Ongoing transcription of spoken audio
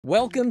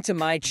Welcome to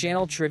my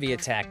channel Trivia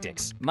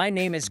Tactics. My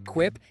name is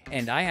Quip,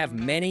 and I have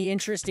many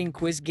interesting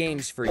quiz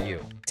games for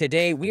you.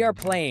 Today we are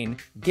playing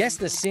Guess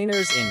the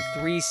Singers in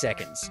 3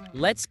 seconds.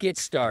 Let's get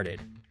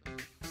started.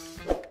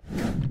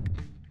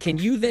 Can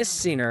you this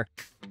singer?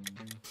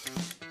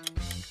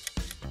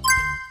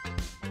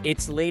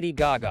 It's Lady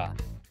Gaga.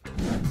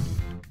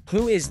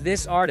 Who is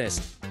this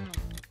artist?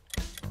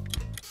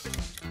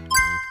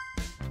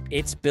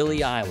 It's Billie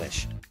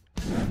Eilish.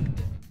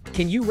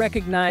 Can you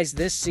recognize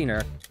this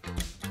singer?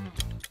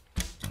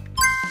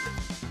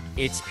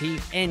 It's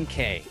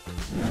PNK.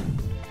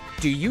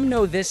 Do you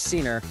know this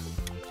singer?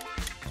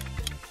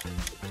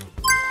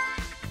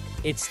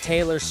 It's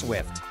Taylor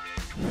Swift.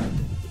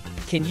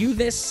 Can you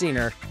this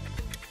singer?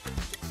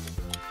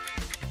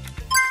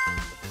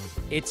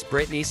 It's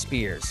Britney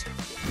Spears.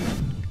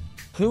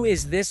 Who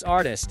is this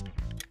artist?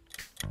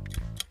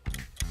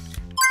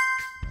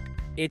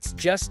 It's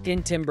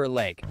Justin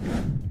Timberlake.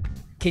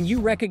 Can you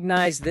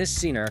recognize this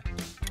singer?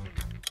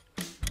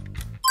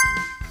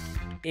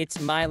 It's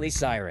Miley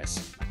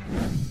Cyrus.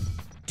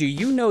 Do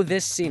you know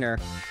this singer?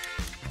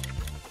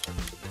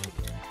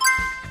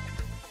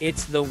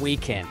 It's The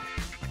Weeknd.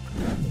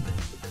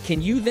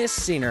 Can you this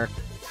singer?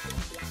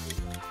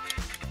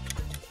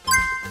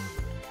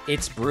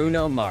 It's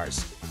Bruno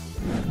Mars.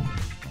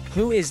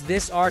 Who is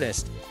this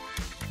artist?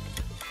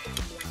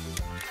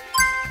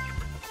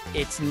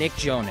 It's Nick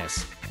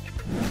Jonas.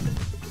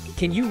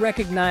 Can you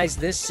recognize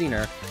this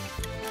singer?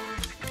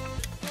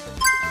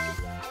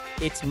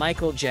 It's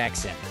Michael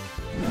Jackson.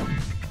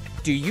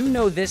 Do you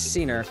know this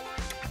singer?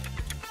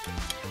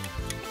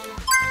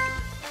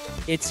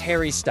 It's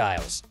Harry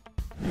Styles.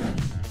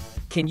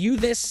 Can you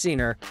this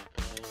singer?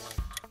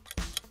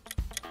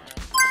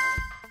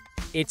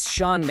 It's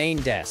Shawn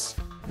Mendes.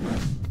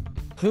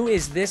 Who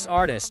is this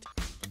artist?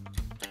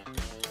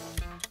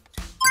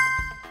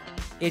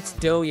 It's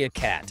Doja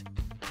Cat.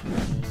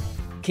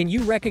 Can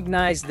you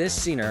recognize this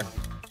singer?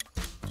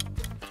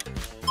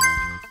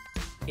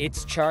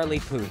 It's Charlie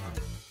Puth.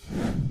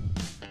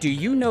 Do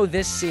you know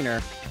this singer?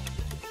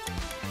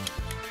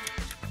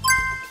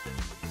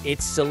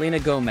 It's Selena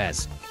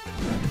Gomez.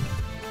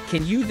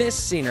 Can you this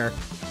singer?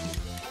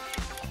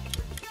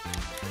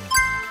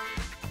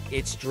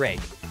 It's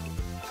Drake.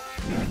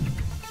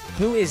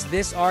 Who is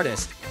this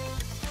artist?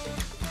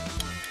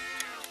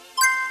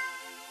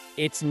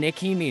 It's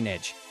Nicki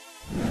Minaj.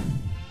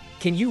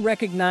 Can you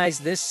recognize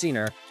this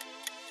singer?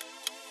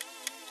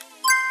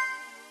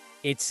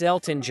 It's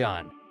Elton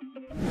John.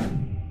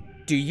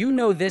 Do you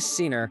know this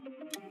singer?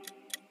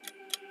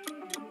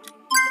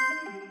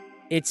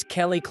 It's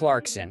Kelly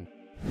Clarkson.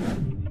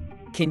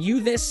 Can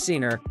you this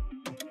singer?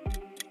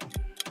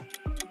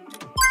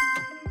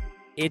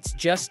 It's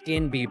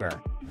Justin Bieber.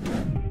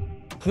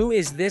 Who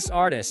is this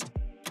artist?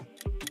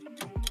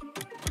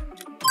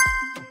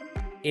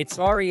 It's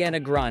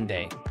Ariana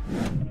Grande.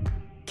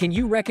 Can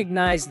you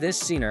recognize this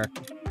singer?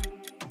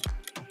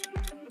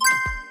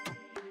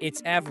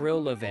 It's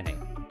Avril Lavigne.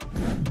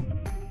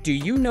 Do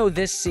you know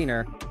this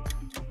singer?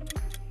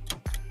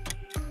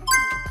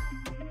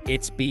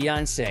 It's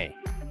Beyoncé.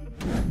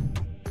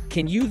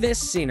 Can you this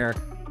singer?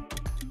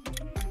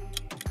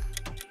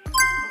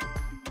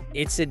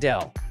 It's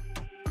Adele.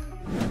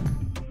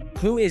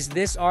 Who is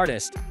this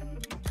artist?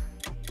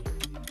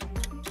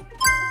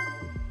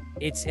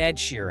 It's Ed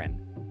Sheeran.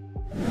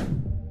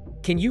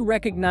 Can you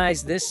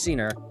recognize this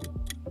singer?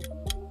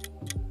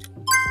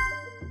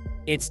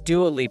 It's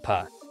Dua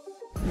Lipa.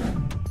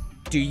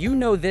 Do you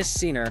know this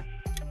singer?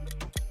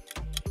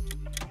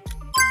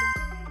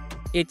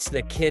 It's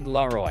the Kid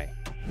Laroi.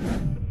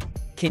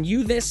 Can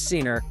you this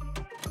singer?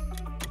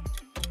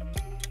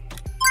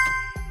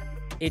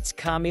 It's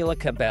Camila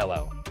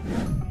Cabello.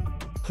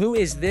 Who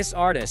is this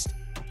artist?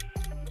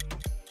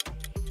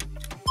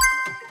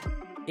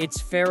 It's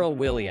Pharrell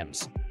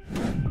Williams.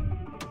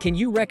 Can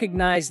you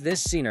recognize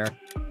this singer?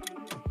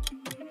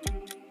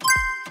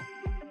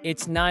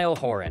 It's Niall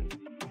Horan.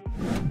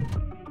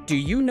 Do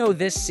you know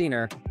this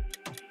singer?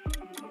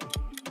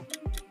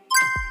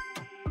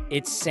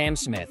 It's Sam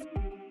Smith.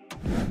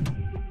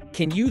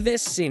 Can you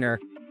this singer?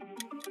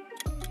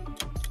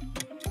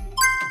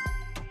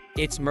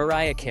 It's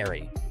Mariah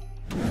Carey.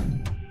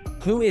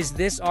 Who is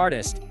this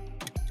artist?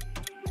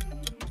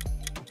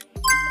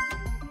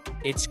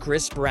 It's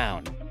Chris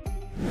Brown.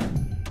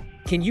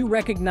 Can you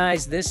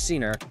recognize this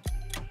singer?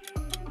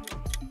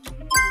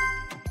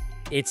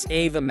 It's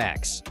Ava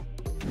Max.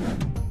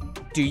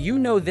 Do you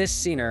know this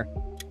singer?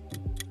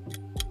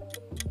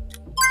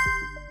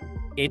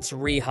 It's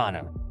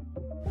Rihanna.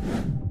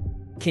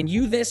 Can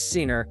you this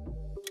singer?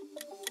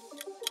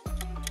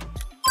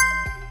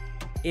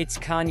 It's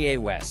Kanye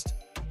West.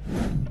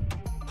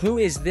 Who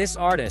is this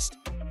artist?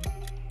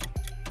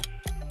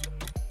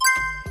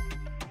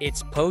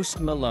 It's Post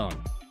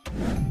Malone.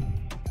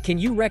 Can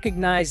you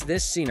recognize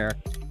this singer?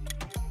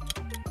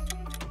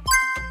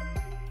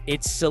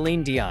 It's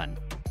Celine Dion.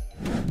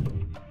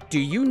 Do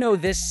you know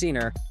this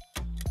singer?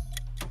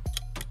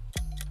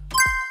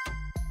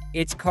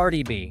 It's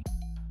Cardi B.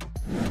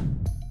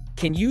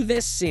 Can you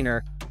this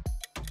singer?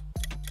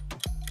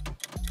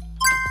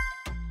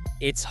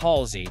 It's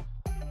Halsey.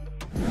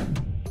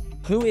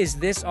 Who is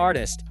this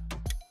artist?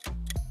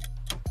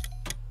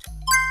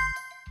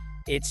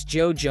 It's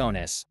Joe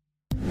Jonas.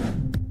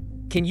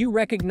 Can you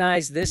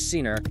recognize this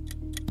singer?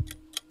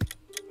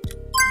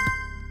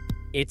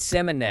 It's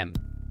Eminem.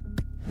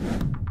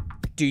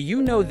 Do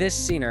you know this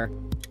singer?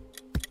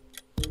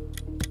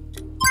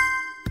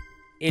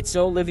 It's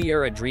Olivia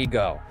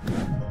Rodrigo.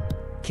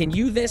 Can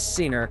you this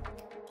singer?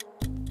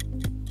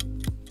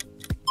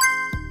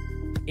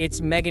 It's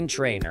Meghan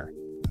Trainor.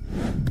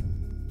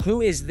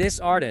 Who is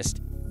this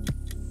artist?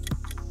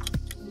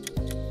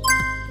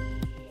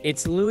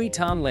 It's Louis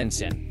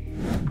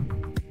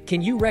Tomlinson.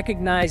 Can you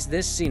recognize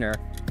this singer?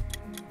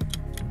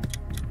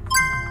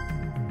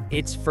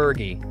 It's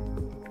Fergie.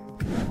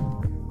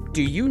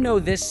 Do you know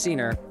this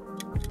singer?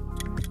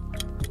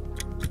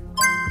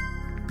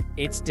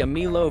 It's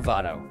Demi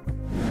Lovato.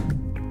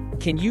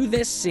 Can you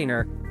this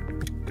singer?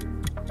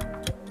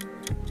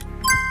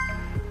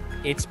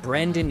 It's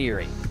Brendan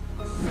Urie.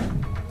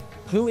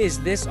 Who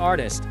is this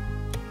artist?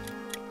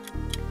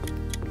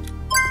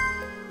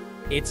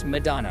 It's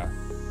Madonna.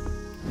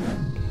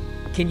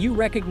 Can you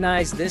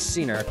recognize this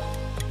singer?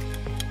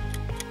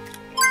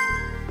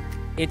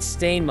 It's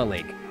Zayn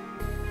Malik.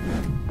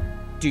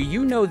 Do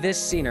you know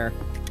this singer?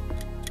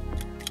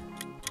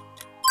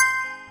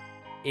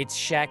 It's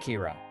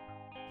Shakira.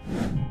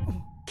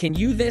 Can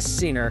you this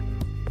singer?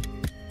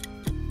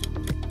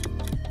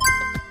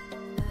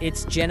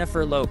 It's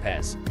Jennifer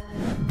Lopez.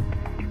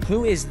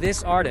 Who is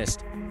this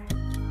artist?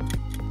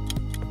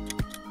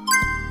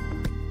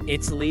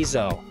 It's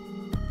Lizzo.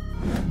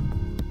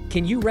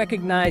 Can you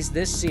recognize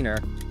this singer?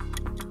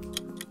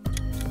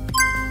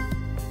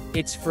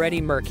 It's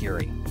Freddie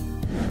Mercury.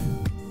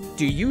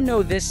 Do you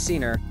know this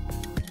singer?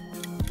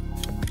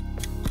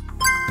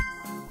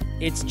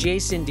 It's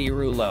Jason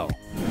Derulo.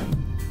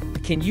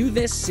 Can you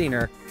this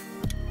singer?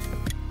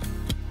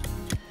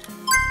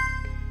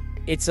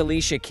 It's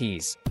Alicia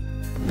Keys.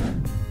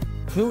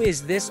 Who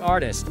is this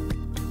artist?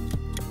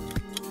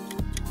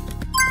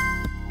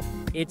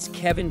 It's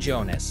Kevin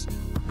Jonas.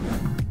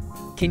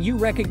 Can you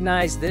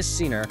recognize this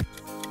singer?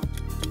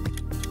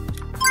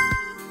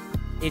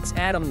 It's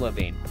Adam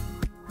Levine.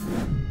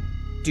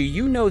 Do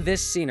you know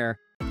this singer?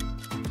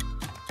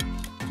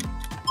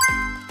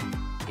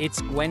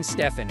 It's Gwen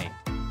Stefani.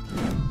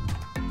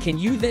 Can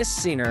you this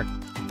singer?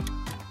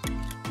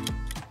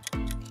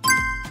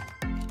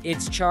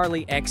 It's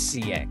Charlie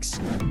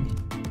XCX.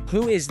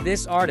 Who is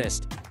this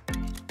artist?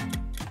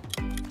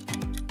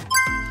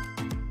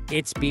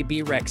 It's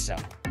BB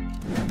Rexa.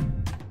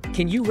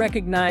 Can you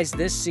recognize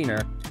this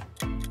singer?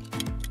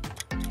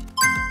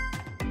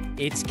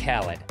 It's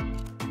Khaled.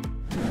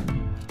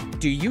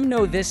 Do you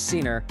know this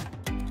singer?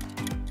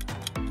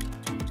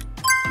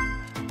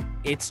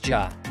 It's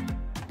Ja.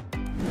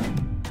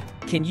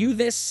 Can you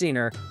this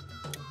singer?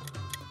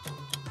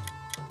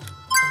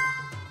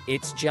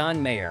 It's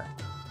John Mayer.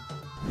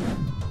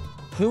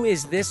 Who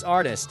is this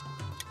artist?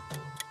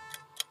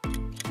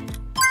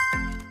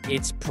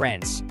 It's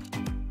Prince.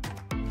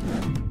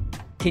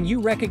 Can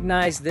you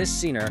recognize this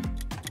singer?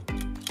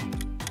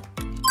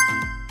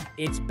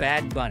 It's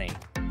Bad Bunny.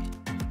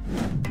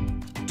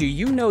 Do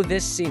you know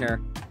this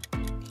singer?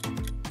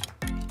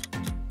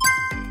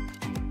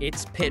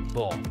 It's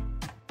Pitbull.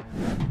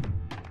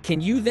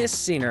 Can you this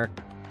singer?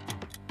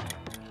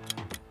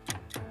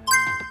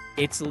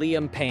 It's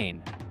Liam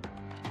Payne.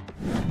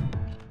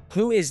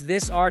 Who is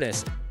this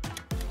artist?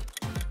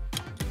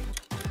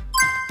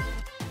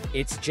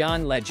 It's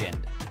John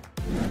Legend.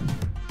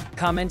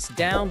 Comments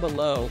down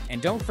below,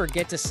 and don't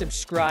forget to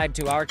subscribe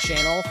to our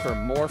channel for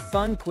more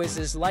fun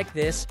quizzes like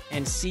this,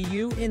 and see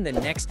you in the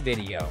next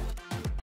video.